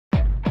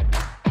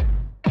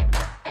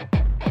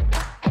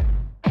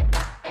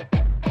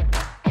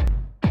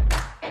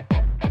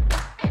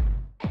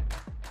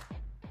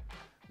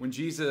When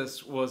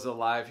Jesus was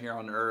alive here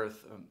on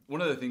earth,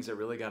 one of the things that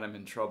really got him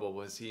in trouble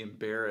was he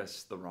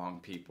embarrassed the wrong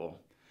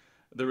people.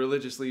 The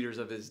religious leaders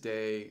of his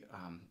day,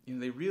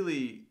 they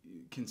really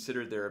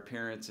considered their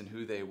appearance and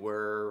who they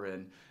were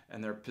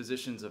and their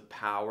positions of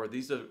power.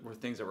 These were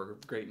things that were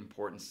of great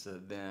importance to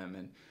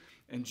them.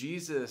 And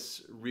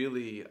Jesus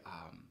really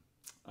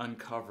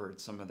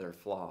uncovered some of their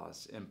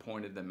flaws and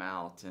pointed them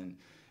out and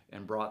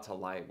brought to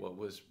light what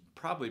was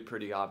probably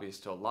pretty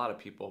obvious to a lot of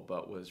people,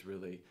 but was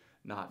really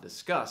not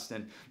discussed.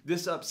 And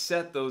this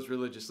upset those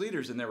religious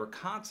leaders, and there were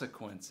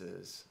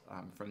consequences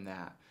from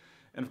that.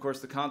 And of course,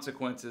 the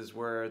consequences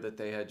were that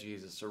they had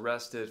Jesus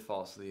arrested,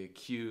 falsely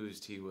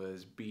accused, he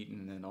was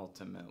beaten, and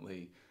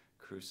ultimately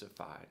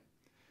crucified.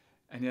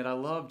 And yet I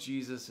love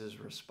Jesus'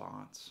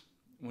 response.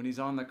 When he's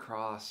on the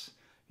cross,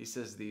 he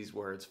says these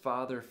words,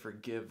 "Father,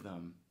 forgive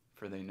them,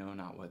 for they know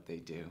not what they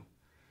do."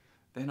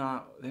 They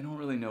don't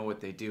really know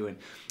what they do.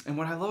 And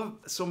what I love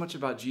so much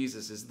about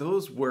Jesus is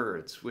those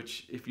words,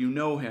 which if you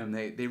know him,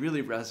 they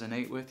really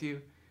resonate with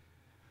you.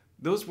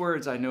 Those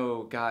words I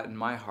know got in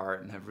my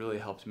heart and have really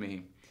helped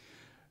me.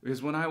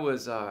 Because when I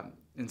was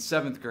in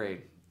 7th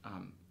grade,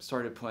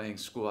 started playing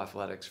school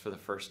athletics for the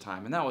first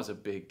time, and that was a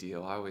big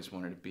deal. I always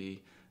wanted to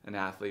be an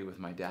athlete with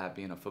my dad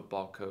being a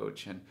football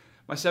coach. And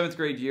my 7th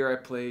grade year, I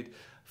played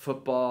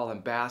football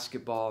and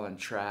basketball and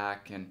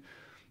track, and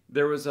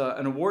there was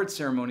an award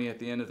ceremony at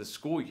the end of the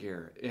school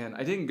year, and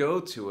I didn't go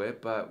to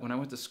it, but when I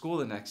went to school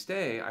the next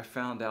day, I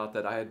found out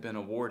that I had been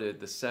awarded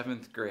the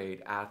 7th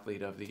grade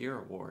Athlete of the Year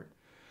award.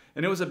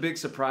 And it was a big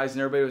surprise,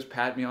 and everybody was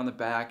patting me on the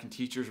back, and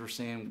teachers were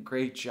saying,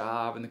 "Great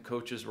job," and the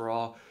coaches were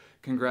all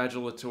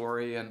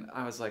congratulatory, and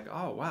I was like,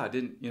 oh wow, I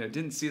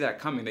didn't see that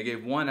coming. They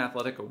gave one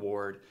athletic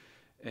award,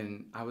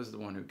 and I was the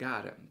one who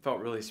got it. It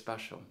felt really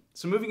special.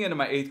 So moving into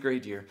my 8th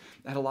grade year,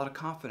 I had a lot of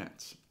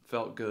confidence.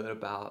 Felt good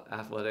about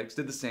athletics,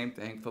 did the same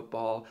thing,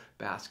 football,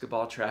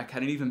 basketball, track,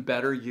 had an even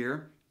better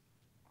year,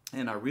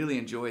 and I really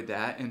enjoyed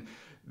that. And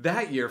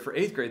that year, for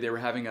 8th grade, they were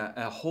having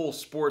a whole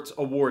sports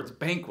awards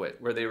banquet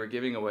where they were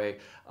giving away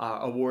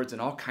awards in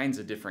all kinds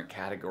of different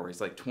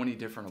categories, like 20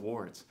 different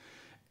awards.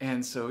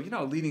 And so,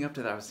 leading up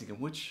to that, I was thinking,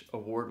 which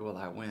award will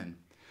I win?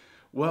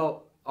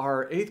 Well,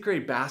 our 8th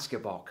grade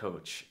basketball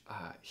coach,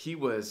 he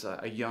was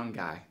a young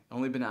guy,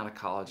 only been out of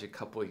college a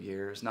couple of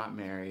years, not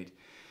married.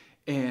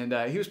 And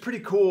he was pretty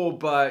cool,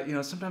 but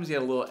sometimes he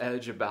had a little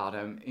edge about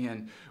him.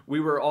 And we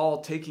were all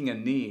taking a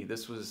knee.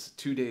 This was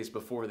 2 days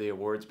before the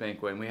awards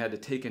banquet, and we had to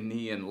take a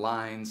knee in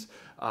lines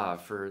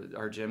for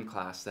our gym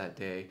class that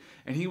day.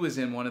 And he was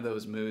in one of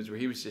those moods where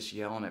he was just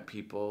yelling at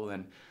people,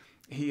 and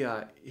he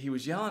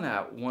was yelling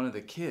at one of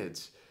the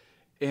kids.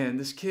 And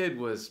this kid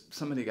was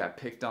somebody got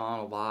picked on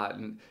a lot,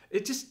 and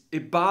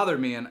it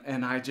bothered me.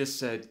 And I just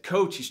said,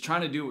 "Coach, he's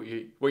trying to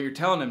do what you're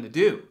telling him to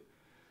do."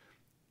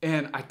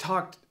 And I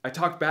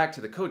talked back to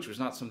the coach. It was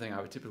not something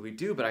I would typically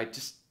do, but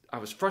I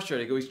was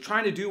frustrated. I go, "He's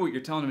trying to do what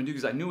you're telling him to do,"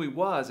 because I knew he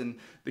was, and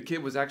the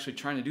kid was actually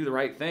trying to do the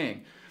right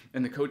thing.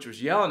 And the coach was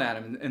yelling at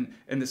him,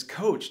 and this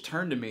coach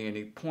turned to me and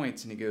he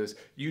points and he goes,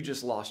 "You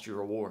just lost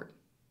your award."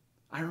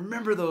 I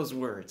remember those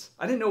words.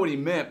 I didn't know what he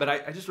meant, but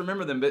I just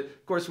remember them. But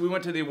of course, we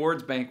went to the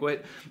awards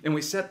banquet and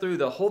we sat through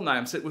the whole night.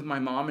 I'm sitting with my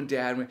mom and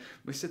dad. And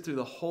we sit through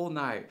the whole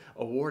night,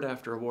 award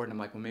after award. And I'm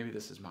like, well, maybe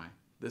this is mine.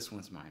 This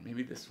one's mine.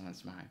 Maybe this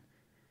one's mine.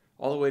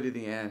 All the way to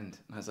the end.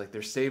 I was like,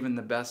 they're saving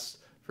the best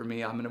for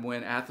me. I'm going to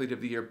win Athlete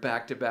of the Year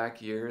back-to-back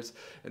years.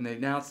 And they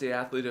announced the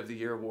Athlete of the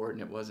Year award,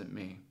 and it wasn't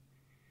me.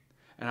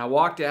 And I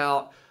walked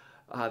out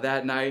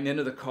that night and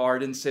into the car,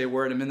 didn't say a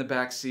word. I'm in the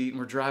back seat, and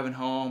we're driving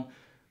home.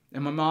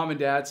 And my mom and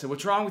dad said,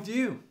 "What's wrong with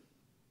you?"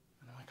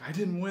 And I'm like, "I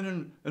didn't win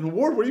an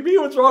award. What do you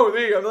mean, what's wrong with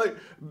me?" I'm like,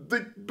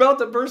 about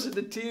to burst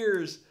into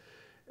tears.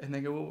 And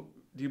they go, "Well,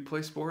 do you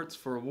play sports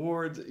for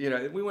awards?"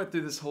 We went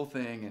through this whole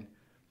thing, and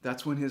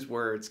that's when his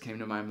words came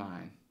to my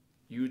mind.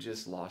 "You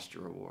just lost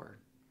your award."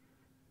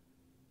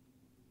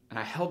 And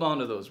I held on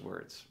to those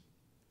words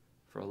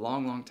for a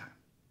long, long time.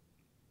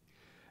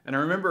 And I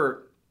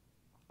remember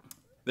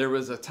there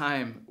was a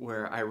time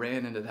where I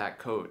ran into that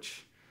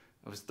coach.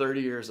 I was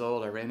 30 years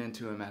old. I ran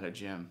into him at a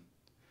gym.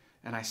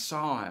 And I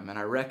saw him and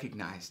I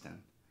recognized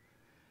him.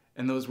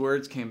 And those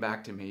words came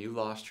back to me, "You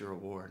lost your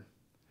award."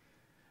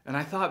 And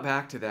I thought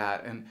back to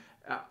that, and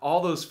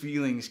all those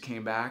feelings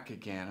came back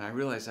again. And I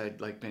realized I'd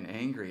been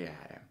angry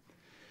at him.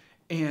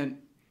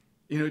 And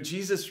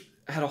Jesus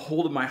had a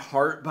hold of my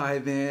heart by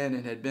then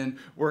and had been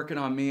working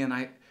on me. And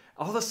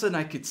all of a sudden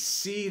I could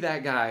see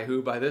that guy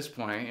who by this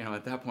point,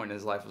 at that point in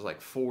his life was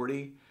like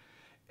 40.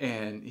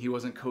 And he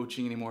wasn't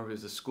coaching anymore. He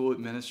was a school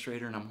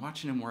administrator. And I'm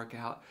watching him work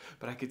out.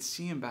 But I could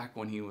see him back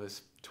when he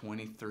was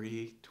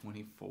 23,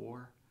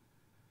 24.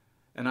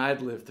 And I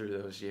had lived through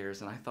those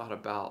years. And I thought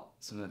about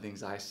some of the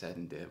things I said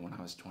and did when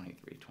I was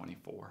 23,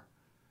 24.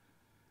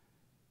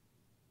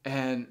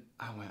 And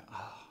I went,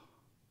 oh,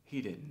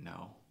 he didn't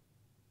know.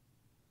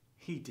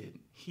 He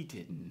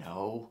didn't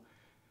know.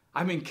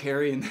 I've been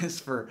carrying this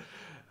for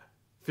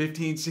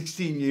 15,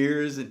 16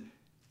 years, and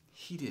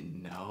he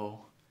didn't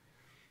know.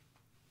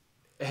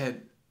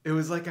 And it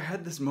was like I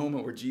had this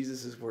moment where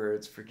Jesus'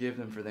 words, "Forgive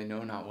them for they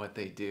know not what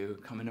they do,"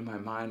 come into my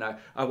mind.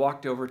 I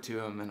walked over to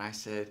him and I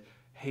said,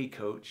 "Hey,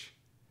 coach."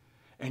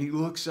 And he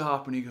looks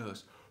up and he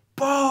goes,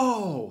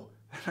 "Bo!"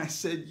 And I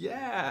said,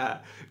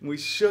 "Yeah." And we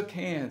shook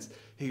hands.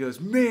 He goes,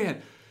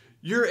 "Man,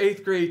 your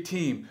 8th grade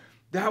team,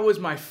 that was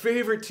my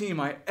favorite team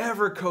I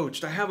ever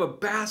coached. I have a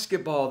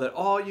basketball that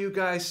all you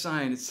guys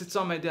signed. It sits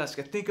on my desk.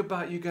 I think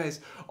about you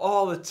guys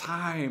all the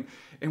time."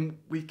 And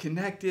we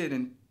connected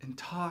and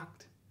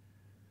talked.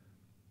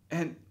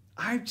 And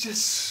I'm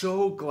just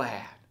so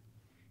glad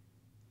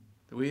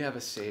that we have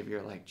a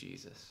Savior like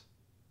Jesus,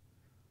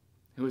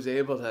 who was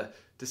able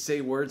to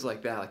say words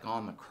like that, like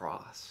on the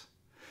cross.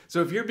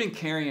 So if you've been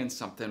carrying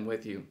something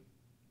with you,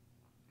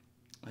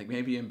 like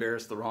maybe you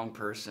embarrassed the wrong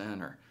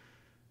person, or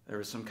there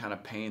was some kind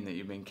of pain that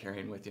you've been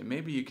carrying with you,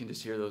 maybe you can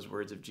just hear those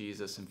words of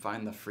Jesus and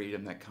find the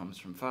freedom that comes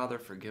from, "Father,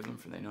 forgive them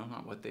for they know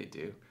not what they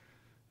do."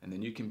 And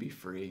then you can be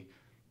free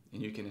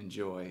and you can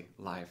enjoy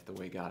life the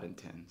way God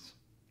intends.